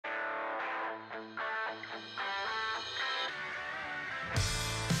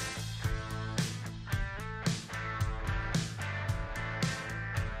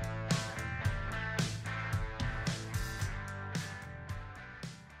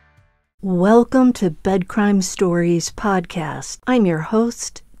Welcome to Bed Crime Stories podcast. I'm your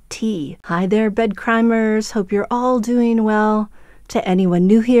host, T. Hi there, bed crimers. Hope you're all doing well. To anyone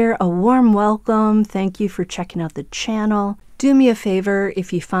new here, a warm welcome. Thank you for checking out the channel. Do me a favor,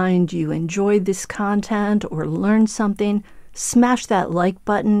 if you find you enjoyed this content or learned something, smash that like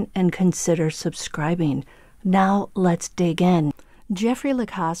button and consider subscribing. Now let's dig in. Jeffrey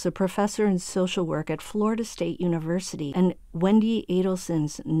Lacasse, a professor in social work at Florida State University, and Wendi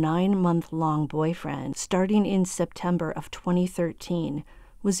Adelson's 9-month-long boyfriend, starting in September of 2013,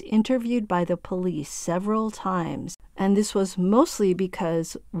 was interviewed by the police several times, and this was mostly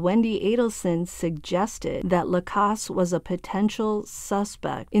because Wendi Adelson suggested that Lacasse was a potential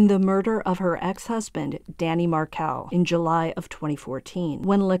suspect in the murder of her ex-husband, Danny Markel, in July of 2014.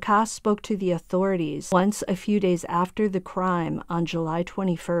 When Lacasse spoke to the authorities once a few days after the crime on July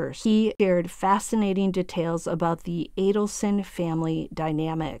 21st, he shared fascinating details about the Adelson family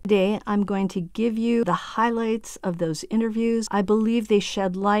dynamic. Today, I'm going to give you the highlights of those interviews. I believe they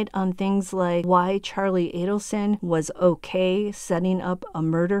shed light on things like why Charlie Adelson was okay setting up a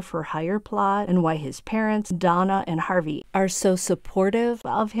murder for hire plot and why his parents, Donna and Harvey, are so supportive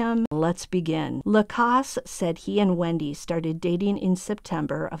of him. Let's begin. Lacasse said he and Wendi started dating in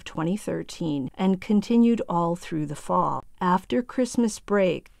September of 2013 and continued all through the fall. After Christmas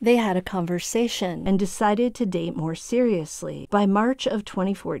break, they had a conversation and decided to date more seriously. By March of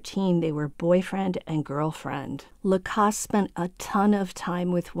 2014, they were boyfriend and girlfriend. Lacasse spent a ton of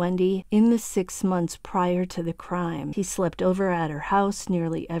time with Wendi in the 6 months prior to the crime. He slept over at her house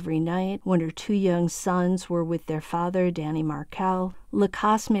nearly every night when her 2 young sons were with their father, Danny Markel.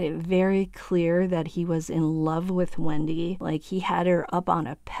 Lacasse made it very clear that he was in love with Wendi. Like, he had her up on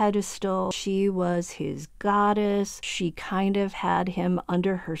a pedestal. She was his goddess. She kind of had him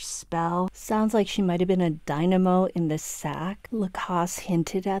under her spell. Sounds like she might have been a dynamo in the sack. Lacasse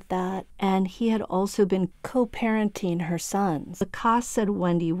hinted at that. And he had also been co-parenting her sons. Lacasse said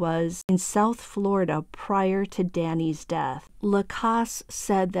Wendi was in South Florida prior to Danny's death. Lacasse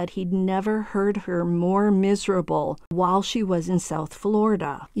said that he'd never heard her more miserable while she was in South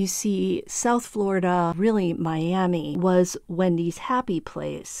Florida. You see, South Florida, really Miami, was Wendi's happy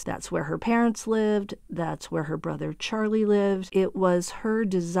place. That's where her parents lived. That's where her brother Charlie lived. It was her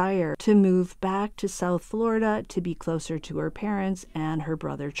desire to move back to South Florida to be closer to her parents and her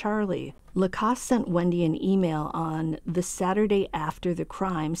brother Charlie. Lacasse sent Wendi an email on the Saturday after the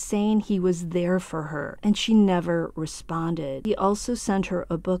crime saying he was there for her, and she never responded. He also sent her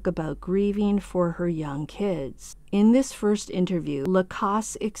a book about grieving for her young kids. In this first interview,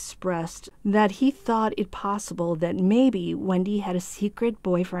 Lacasse expressed that he thought it possible that maybe Wendi had a secret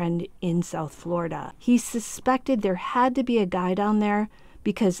boyfriend in South Florida. He suspected there had to be a guy down there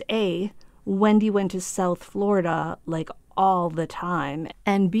because A, Wendi went to South Florida like all the time,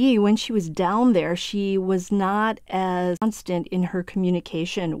 and B, when she was down there, she was not as constant in her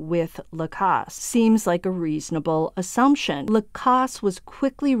communication with Lacasse. Seems like a reasonable assumption. Lacasse was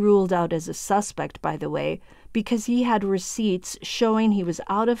quickly ruled out as a suspect, by the way, because he had receipts showing he was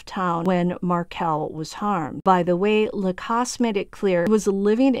out of town when Markel was harmed. By the way, Lacasse made it clear he was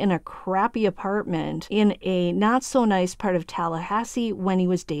living in a crappy apartment in a not-so-nice part of Tallahassee when he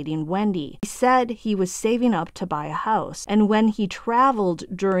was dating Wendi. He said he was saving up to buy a house, and when he traveled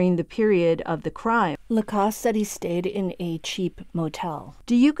during the period of the crime, Lacasse said he stayed in a cheap motel.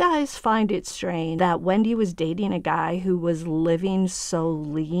 Do you guys find it strange that Wendi was dating a guy who was living so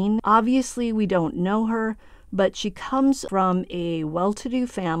lean? Obviously, we don't know her, but she comes from a well-to-do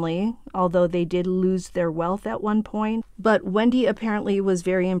family, although they did lose their wealth at one point. But Wendi apparently was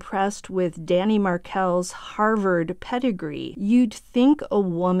very impressed with Danny Markel's Harvard pedigree. You'd think a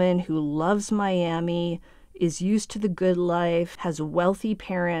woman who loves Miami, is used to the good life, has wealthy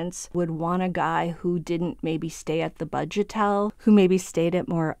parents, would want a guy who didn't maybe stay at the Budgetel, who maybe stayed at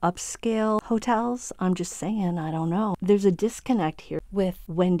more upscale hotels. I'm just saying, I don't know. There's a disconnect here with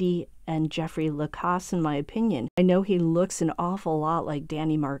Wendi and Jeffrey Lacasse, in my opinion. I know he looks an awful lot like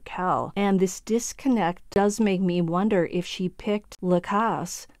Danny Markel, and this disconnect does make me wonder if she picked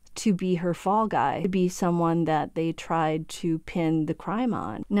Lacasse to be her fall guy, to be someone that they tried to pin the crime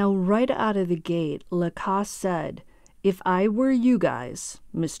on. Now, right out of the gate, Lacasse said, "If I were you guys,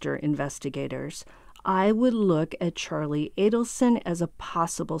 Mr. Investigators, I would look at Charlie Adelson as a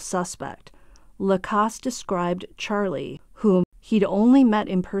possible suspect." Lacasse described Charlie, whom he'd only met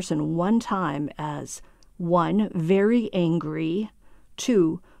in person one time, as 1, very angry,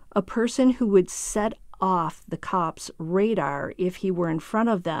 2, a person who would set off the cops' radar if he were in front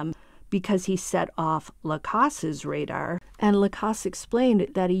of them because he set off Lacasse's radar. And Lacasse explained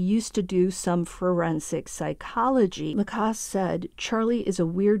that he used to do some forensic psychology. Lacasse said, Charlie is a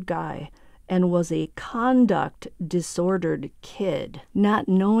weird guy and was a conduct disordered kid. Not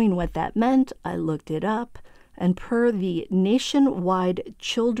knowing what that meant, I looked it up, and per the Nationwide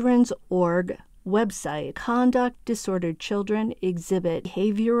Children's Org website, conduct disordered children exhibit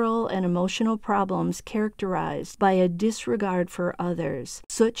behavioral and emotional problems characterized by a disregard for others.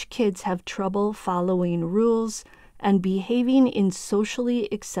 Such kids have trouble following rules and behaving in socially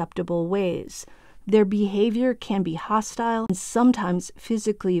acceptable ways. Their behavior can be hostile and sometimes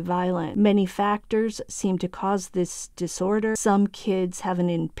physically violent. Many factors seem to cause this disorder. Some kids have an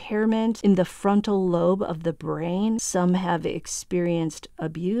impairment in the frontal lobe of the brain. Some have experienced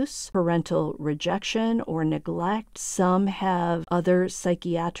abuse, parental rejection, or neglect. Some have other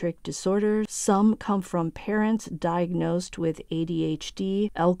psychiatric disorders. Some come from parents diagnosed with ADHD,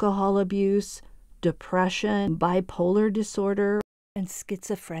 alcohol abuse, depression, bipolar disorder, and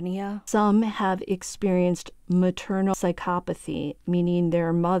schizophrenia. Some have experienced maternal psychopathy, meaning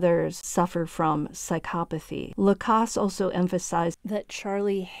their mothers suffer from psychopathy. Lacasse also emphasized that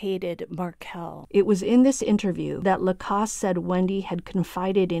Charlie hated Markel. It was in this interview that Lacasse said Wendi had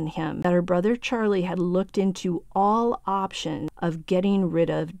confided in him that her brother Charlie had looked into all options of getting rid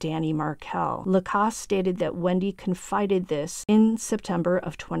of Danny Markel. Lacasse stated that Wendi confided this in September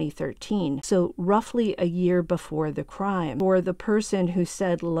of 2013, so roughly a year before the crime. For the person who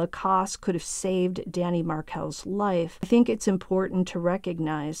said Lacasse could have saved Danny Markel's life, I think it's important to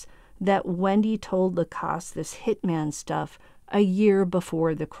recognize that Wendi told Lacasse this hitman stuff a year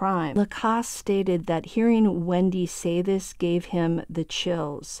before the crime. Lacasse stated that hearing Wendi say this gave him the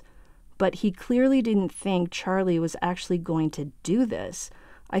chills, but he clearly didn't think Charlie was actually going to do this.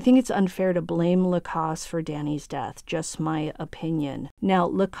 I think it's unfair to blame Lacasse for Danny's death, just my opinion. Now,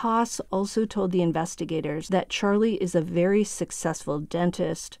 Lacasse also told the investigators that Charlie is a very successful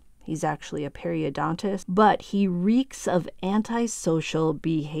dentist. He's actually a periodontist, but he reeks of antisocial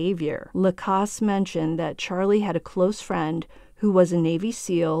behavior. Lacasse mentioned that Charlie had a close friend who was a Navy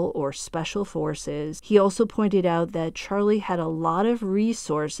SEAL or Special Forces. He also pointed out that Charlie had a lot of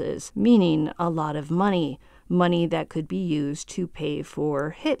resources, meaning a lot of money that could be used to pay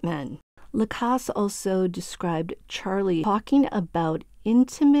for hitmen. Lacasse also described Charlie talking about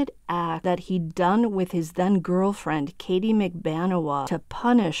intimate act that he'd done with his then girlfriend, Katie McBanawa, to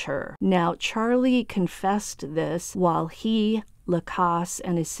punish her. Now, Charlie confessed this while he, Lacasse,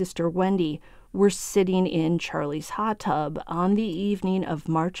 and his sister Wendi were sitting in Charlie's hot tub on the evening of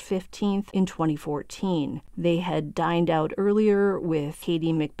March 15th in 2014. They had dined out earlier with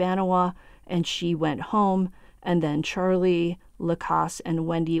Katie McBanawa, and she went home, and then Charlie, Lacasse, and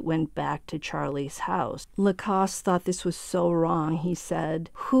Wendi went back to Charlie's house. Lacasse thought this was so wrong. He said,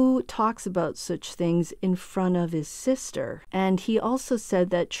 who talks about such things in front of his sister? And he also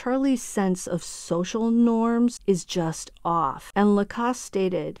said that Charlie's sense of social norms is just off. And Lacasse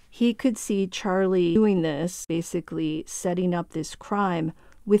stated he could see Charlie doing this, basically setting up this crime,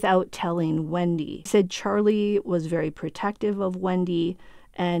 without telling Wendi. He said Charlie was very protective of Wendi,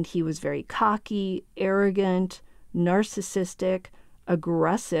 and he was very cocky, arrogant, narcissistic,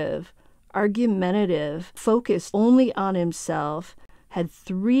 aggressive, argumentative, focused only on himself, had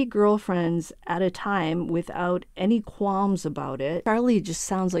 3 girlfriends at a time without any qualms about it. Charlie just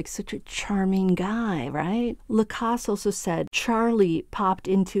sounds like such a charming guy, right? Lacasse also said Charlie popped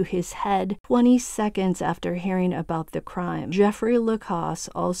into his head 20 seconds after hearing about the crime. Jeffrey Lacasse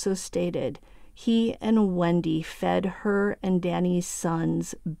also stated he and Wendi fed her and Danny's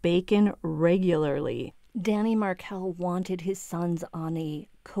sons bacon regularly. Danny Markel wanted his sons on a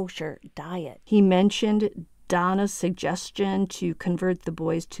kosher diet. He mentioned Donna's suggestion to convert the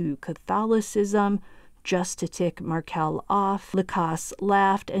boys to Catholicism just to tick Markel off. Lacasse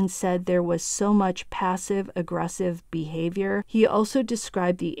laughed and said there was so much passive-aggressive behavior. He also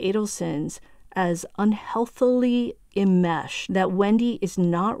described the Adelsons as unhealthily enmeshed, that Wendi is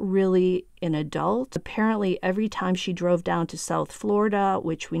not really an adult. Apparently, every time she drove down to South Florida,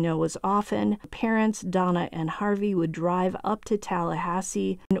 which we know was often, parents, Donna and Harvey, would drive up to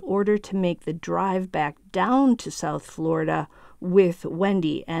Tallahassee in order to make the drive back down to South Florida with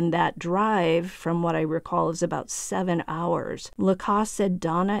Wendi, and that drive, from what I recall, is about 7 hours. Lacasse said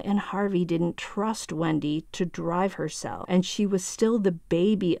Donna and Harvey didn't trust Wendi to drive herself, and she was still the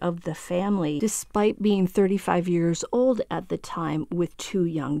baby of the family, despite being 35 years old at the time with 2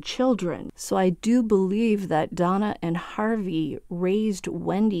 young children. So I do believe that Donna and Harvey raised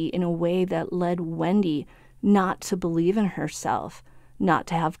Wendi in a way that led Wendi not to believe in herself, not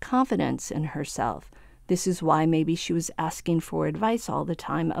to have confidence in herself. This is why maybe she was asking for advice all the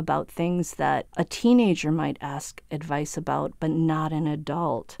time about things that a teenager might ask advice about, but not an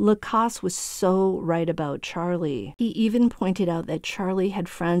adult. Lacasse was so right about Charlie. He even pointed out that Charlie had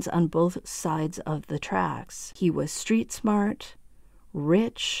friends on both sides of the tracks. He was street smart,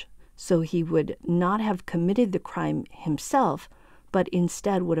 rich, so he would not have committed the crime himself, but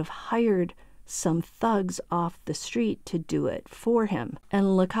instead would have hired some thugs off the street to do it for him.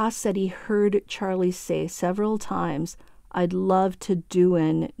 And Lacasse said he heard Charlie say several times, "I'd love to do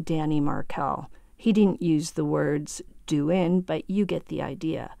in Danny Markel." He didn't use the words do in, but you get the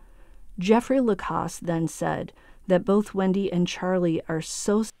idea. Jeffrey Lacasse then said that both Wendi and Charlie are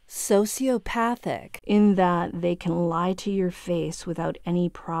so sociopathic in that they can lie to your face without any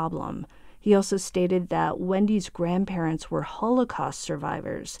problem. He also stated that Wendi's grandparents were Holocaust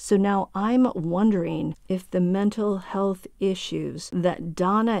survivors. So now I'm wondering if the mental health issues that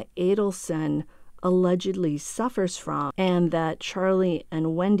Donna Adelson allegedly suffers from and that Charlie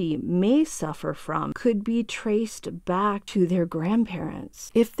and Wendi may suffer from could be traced back to their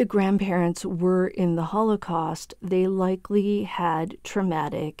grandparents. If the grandparents were in the Holocaust, they likely had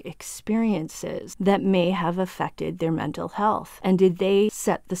traumatic experiences that may have affected their mental health. And did they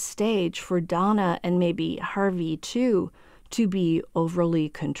set the stage for Donna and maybe Harvey too to be overly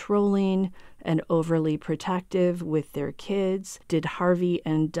controlling and overly protective with their kids? Did Harvey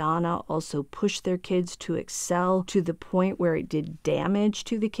and Donna also push their kids to excel to the point where it did damage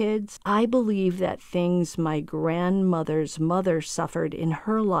to the kids? I believe that things my grandmother's mother suffered in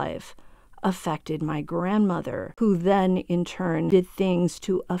her life affected my grandmother, who then in turn did things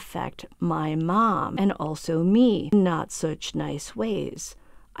to affect my mom and also me in not such nice ways.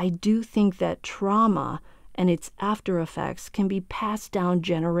 I do think that trauma and its after effects can be passed down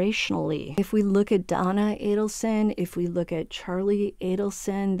generationally. If we look at Donna Adelson, if we look at Charlie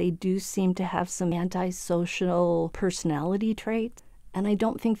Adelson, they do seem to have some antisocial personality traits, and I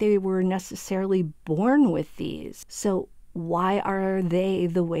don't think they were necessarily born with these. So why are they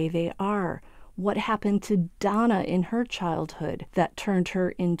the way they are? What happened to Donna in her childhood that turned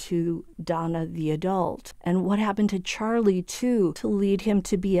her into Donna the adult? And what happened to Charlie, too, to lead him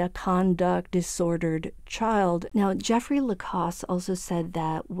to be a conduct disordered child? Now, Jeffrey Lacasse also said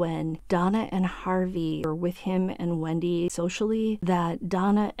that when Donna and Harvey were with him and Wendi socially, that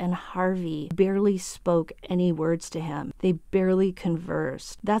Donna and Harvey barely spoke any words to him. They barely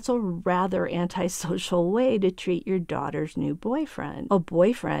conversed. That's a rather antisocial way to treat your daughter's new boyfriend. A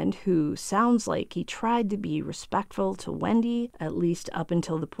boyfriend who sounds like he tried to be respectful to Wendi, at least up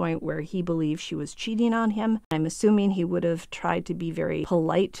until the point where he believed she was cheating on him. I'm assuming he would have tried to be very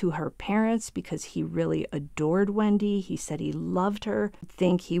polite to her parents because he really adored Wendi. He said he loved her. I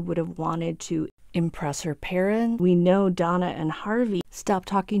think he would have wanted to impress her parents. We know Donna and Harvey stopped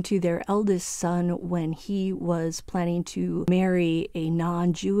talking to their eldest son when he was planning to marry a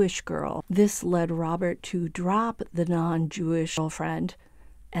non-Jewish girl. This led Robert to drop the non-Jewish girlfriend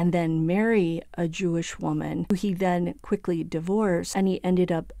and then marry a Jewish woman who he then quickly divorced, and he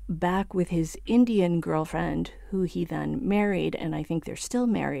ended up back with his Indian girlfriend who he then married, and I think they're still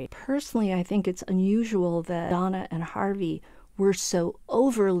married. Personally, I think it's unusual that Donna and Harvey were so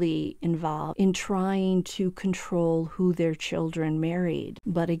overly involved in trying to control who their children married.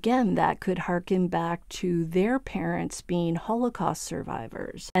 But again, that could harken back to their parents being Holocaust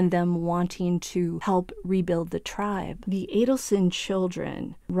survivors and them wanting to help rebuild the tribe. The Adelson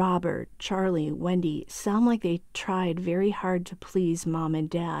children, Robert, Charlie, Wendi, sound like they tried very hard to please mom and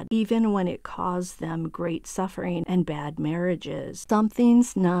dad, even when it caused them great suffering and bad marriages.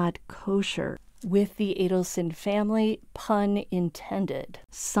 Something's not kosher with the Adelson family, pun intended.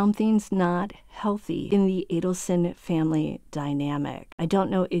 Something's not healthy in the Adelson family dynamic. I don't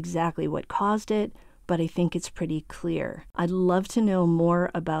know exactly what caused it, but I think it's pretty clear. I'd love to know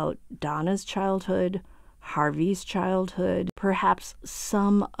more about Donna's childhood, Harvey's childhood. Perhaps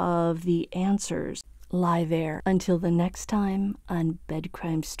some of the answers lie there. Until the next time on Bed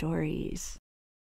Crime Stories.